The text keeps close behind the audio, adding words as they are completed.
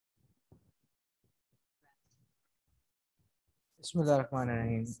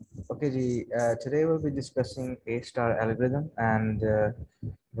Bismillahirrahmanirrahim. Okay, today we'll be discussing A star algorithm and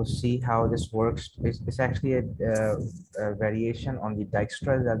we'll see how this works. It's actually a variation on the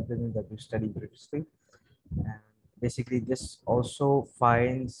Dijkstra's algorithm that we studied previously. And basically, this also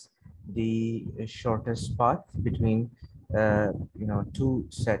finds the shortest path between two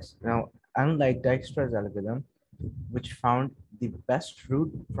sets. Now, unlike Dijkstra's algorithm, which found the best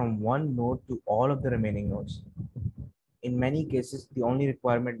route from one node to all of the remaining nodes, in many cases, the only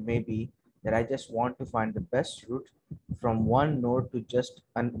requirement may be that I just want to find the best route from one node to just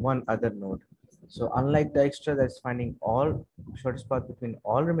one other node. So unlike Dijkstra that's finding all shortest path between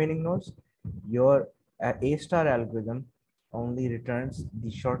all remaining nodes, your A star algorithm only returns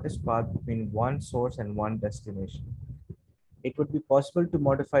the shortest path between one source and one destination. It would be possible to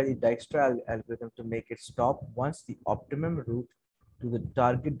modify the Dijkstra algorithm to make it stop once the optimum route to the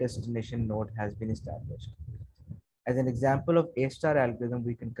target destination node has been established. As an example of A star algorithm,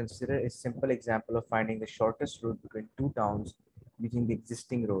 we can consider a simple example of finding the shortest route between two towns using the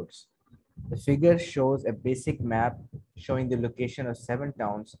existing roads. The figure shows a basic map showing the location of 7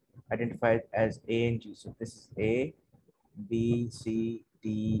 towns identified as A and G. So this is A, B, C,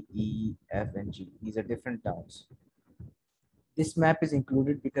 D, E, F, and G. These are different towns. This map is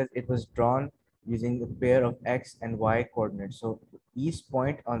included because it was drawn using a pair of X and Y coordinates. So each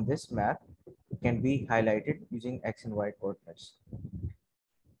point on this map can be highlighted using X and Y coordinates.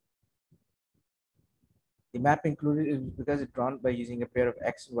 The map included is because it's drawn by using a pair of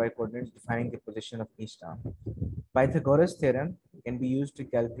X and Y coordinates defining the position of each town. Pythagoras theorem can be used to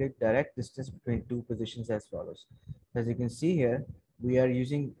calculate direct distance between two positions as follows. As you can see here, we are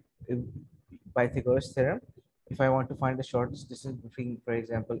using Pythagoras theorem. If I want to find the shortest distance between, for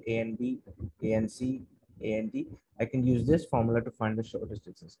example, A and B, A and C, A and D, I can use this formula to find the shortest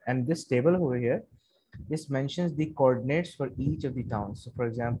distance. And this table over here, this mentions the coordinates for each of the towns. So for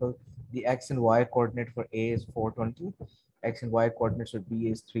example, the X and Y coordinate for A is 420, X and Y coordinates for B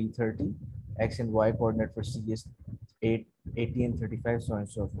is 330, X and Y coordinate for C is 80 and 35, so on and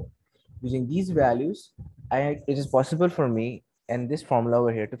so forth. Using these values, it is possible for me and this formula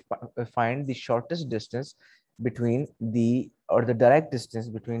over here to find the shortest distance between the direct distance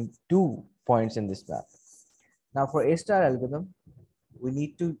between 2 points in this map. Now for A star algorithm, we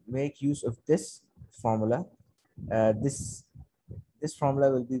need to make use of this formula. Uh, this this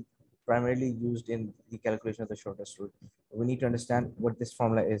formula will be primarily used in the calculation of the shortest route. We need to understand what this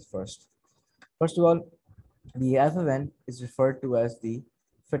formula is first. First of all, the alpha n is referred to as the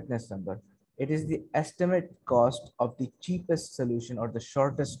fitness number. It is the estimate cost of the cheapest solution or the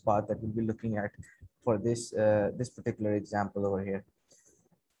shortest path that we'll be looking at for this particular example over here.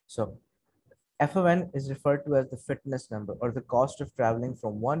 So f of n is referred to as the fitness number or the cost of traveling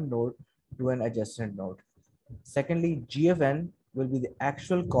from one node to an adjacent node. Secondly, g of n will be the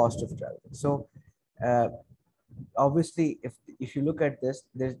actual cost of traveling. So uh, obviously, if you look at this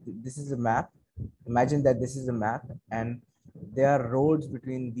is a map. Imagine that this is a map and there are roads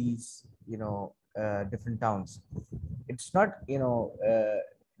between these different towns. It's not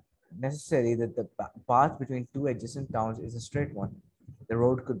necessary that the path between two adjacent towns is a straight one. The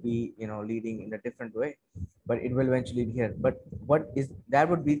road could be leading in a different way, but it will eventually lead here. But what is that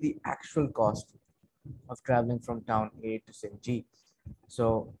would be the actual cost of traveling from town A to say G.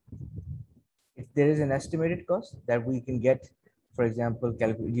 So if there is an estimated cost that we can get, for example,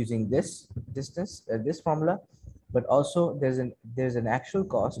 using this distance, this formula, but also there's an actual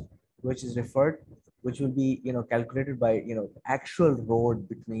cost which is referred, which will be calculated by actual road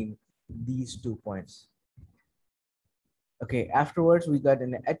between these 2 points. Okay, afterwards we got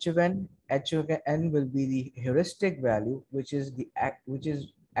an h of n. H of n will be the heuristic value, which is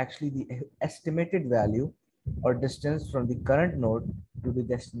actually the estimated value or distance from the current node to the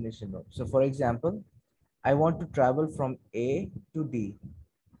destination node. So for example, I want to travel from A to D.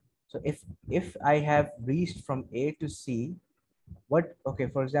 So if I have reached from A to C,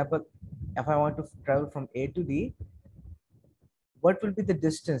 for example, if I want to travel from A to D, what will be the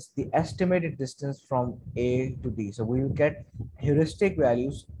distance, the estimated distance from A to D? So we will get heuristic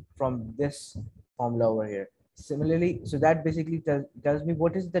values from this formula over here. Similarly, so that basically tells me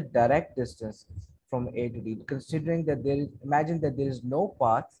what is the direct distance from A to D, considering that imagine that there is no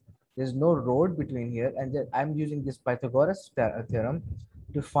path, there's no road between here, and that I'm using this Pythagoras theorem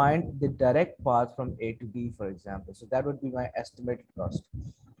to find the direct path from A to D, for example. So that would be my estimated cost.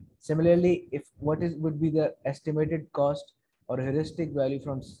 Similarly, if would be the estimated cost or heuristic value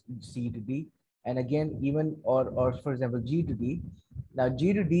from C to D, and again even or for example G to D. Now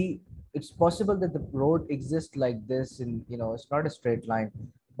G to D, it's possible that the road exists like this, and it's not a straight line,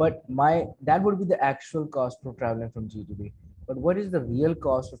 but that would be the actual cost for traveling from G to D. But what is the real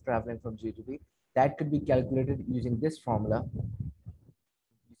cost of traveling from G to B? That could be calculated using this formula,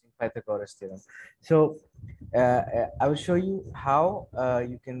 using Pythagoras theorem. So I will show you how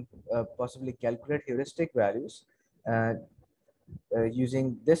you can possibly calculate heuristic values uh,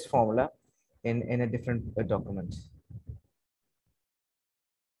 using this formula in a different document.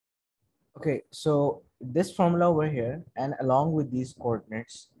 Okay, so this formula over here and along with these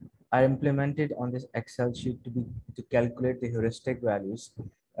coordinates are implemented on this Excel sheet to calculate the heuristic values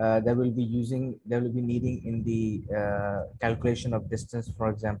that will be needing in the calculation of distance, for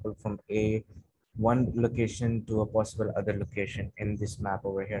example, from one location to a possible other location in this map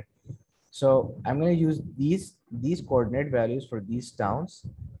over here. So I'm going to use these coordinate values for these towns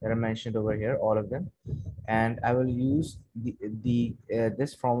that are mentioned over here, all of them, and I will use the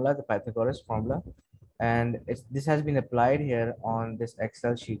this formula, the Pythagoras formula, and this has been applied here on this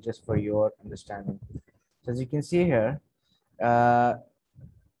Excel sheet just for your understanding. So as you can see here, uh,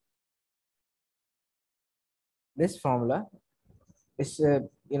 this formula is,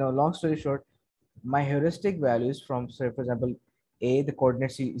 long story short, my heuristic values from, say, for example, a, the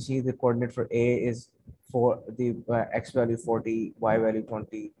coordinates, you see the coordinate for a is for the x value 40, y value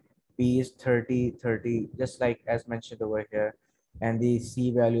 20, b is 30, 30, just like as mentioned over here, and the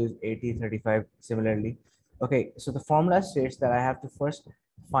c value is 80, 35 similarly. Okay, so the formula states that I have to first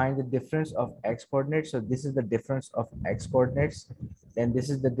find the difference of x coordinates. So this is the difference of x coordinates, then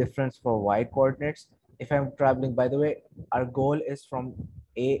this is the difference for y coordinates. If I'm traveling, by the way, our goal is from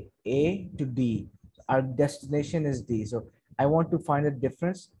a to D. Our destination is D. So I want to find a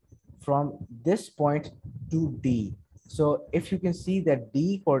difference from this point to D. So if you can see that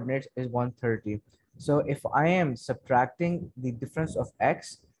D coordinates is 130. So if I am subtracting the difference of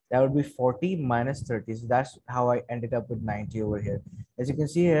X, that would be 40 minus 30. So that's how I ended up with 90 over here. As you can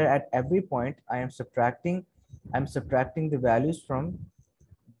see here, at every point, I'm subtracting the values from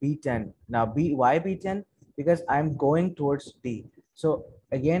B10. Now why B10? Because I'm going towards D. So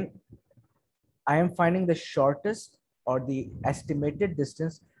again, I am finding the shortest or the estimated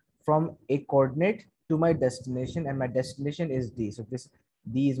distance from a coordinate to my destination, and my destination is D. So this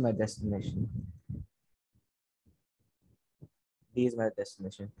D is my destination. D is my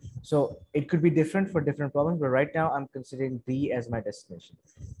destination. So it could be different for different problems, but right now I'm considering D as my destination.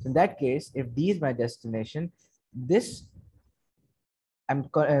 So in that case, if D is my destination, this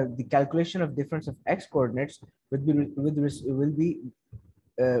the calculation of difference of x coordinates will be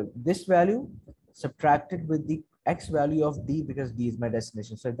this value subtracted with the x value of D, because D is my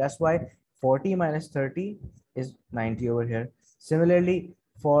destination. So that's why 40 minus 30 is 90 over here. Similarly,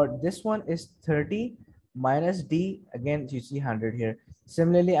 for this one is 30 minus D, again, you see 100 here.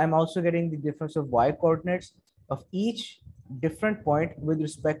 Similarly, I'm also getting the difference of y coordinates of each different point with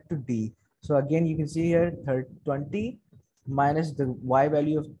respect to D. So again, you can see here 20 minus the y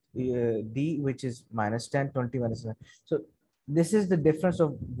value of D, which is minus 10, 20 minus 10. So this is the difference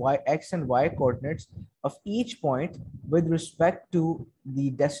of x and y coordinates of each point with respect to the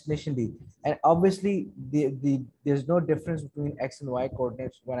destination D. And obviously, there's no difference between x and y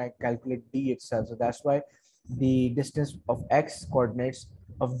coordinates when I calculate D itself. So that's why the distance of x coordinates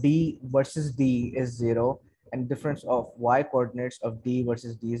of D versus D is 0, and difference of y coordinates of D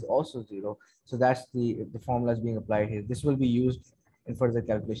versus D is also 0. So that's the formula is being applied here. This will be used in further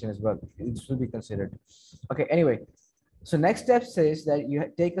calculation as well. This will be considered. Okay, anyway, so next step says that you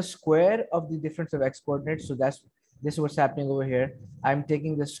take a square of the difference of x coordinates. So this is what's happening over here. I'm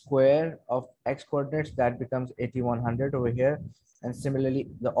taking the square of x coordinates, that becomes 8100 over here. And similarly,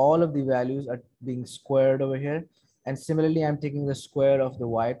 all of the values are being squared over here. And similarly, I'm taking the square of the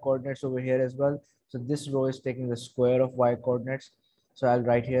y coordinates over here as well. So this row is taking the square of y coordinates. So I'll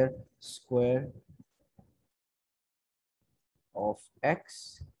write here square of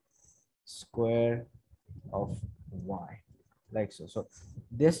x square of y, like so. So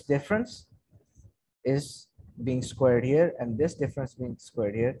this difference is being squared here, and this difference being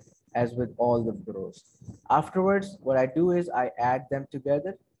squared here, as with all the rows. Afterwards, what I do is I add them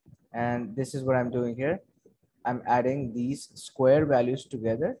together, and this is what I'm doing here. I'm adding these square values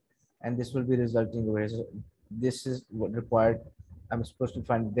together, and this will be resulting over here. So this is what required. I'm supposed to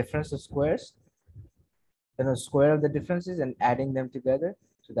find the difference of squares, then a square of the differences and adding them together.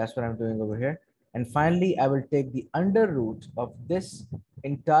 So that's what I'm doing over here. And finally, I will take the under root of this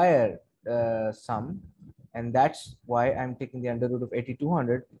entire sum. And that's why I'm taking the under root of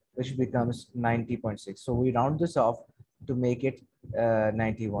 8200, which becomes 90.6. So we round this off to make it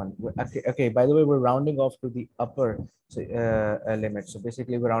 91. Okay, okay, by the way, we're rounding off to the upper limit. So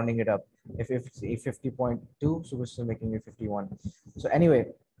basically, we're rounding it up. If it's 50.2, so we're still making it 51. So anyway,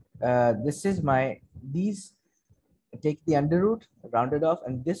 this is my, these take the under root, round it off,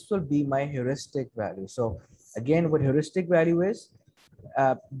 and this will be my heuristic value. So again, what heuristic value is,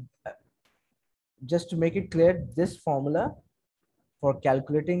 uh, just to make it clear, this formula for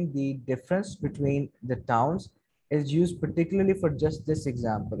calculating the difference between the towns is used particularly for just this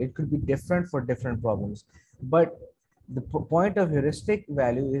example. It could be different for different problems, but the point of heuristic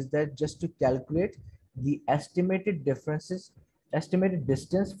value is that just to calculate the estimated differences, estimated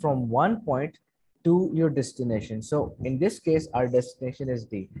distance from one point to your destination. So in this case, our destination is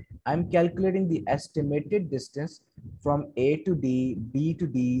D. I'm calculating the estimated distance from A to D, B to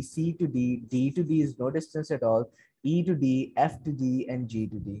D, C to D. D to D is no distance at all, E to D, F to D, and G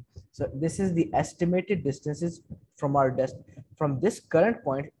to D. So this is the estimated distances from our from this current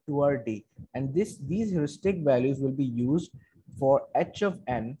point to our D. And these heuristic values will be used for H of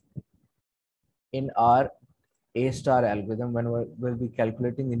n in our A star algorithm. When we'll be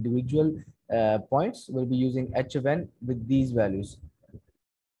calculating individual points, we'll be using H of n with these values.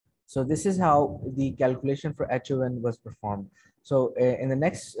 So this is how the calculation for H of n was performed. So in the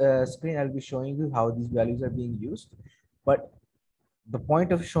next screen, I'll be showing you how these values are being used. But the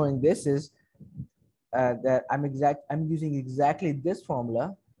point of showing this is that I'm using exactly this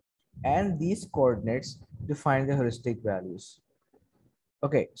formula and these coordinates to find the heuristic values.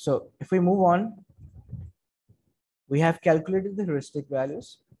 Okay, so if we move on, we have calculated the heuristic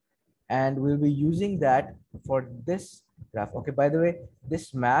values, and we'll be using that for this graph. Okay, by the way,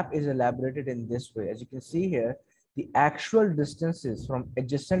 this map is elaborated in this way. As you can see here, the actual distances from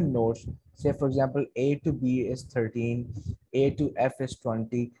adjacent nodes, say for example, A to B is 13, A to F is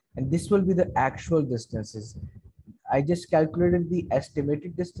 20, and this will be the actual distances. I just calculated the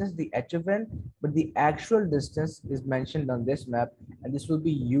estimated distance, the h of n, but the actual distance is mentioned on this map, and this will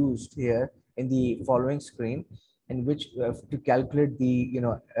be used here in the following screen, in which to calculate the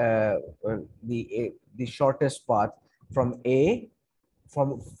the shortest path from A,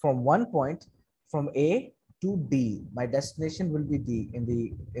 from one point from A to D. My destination will be D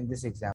in this example.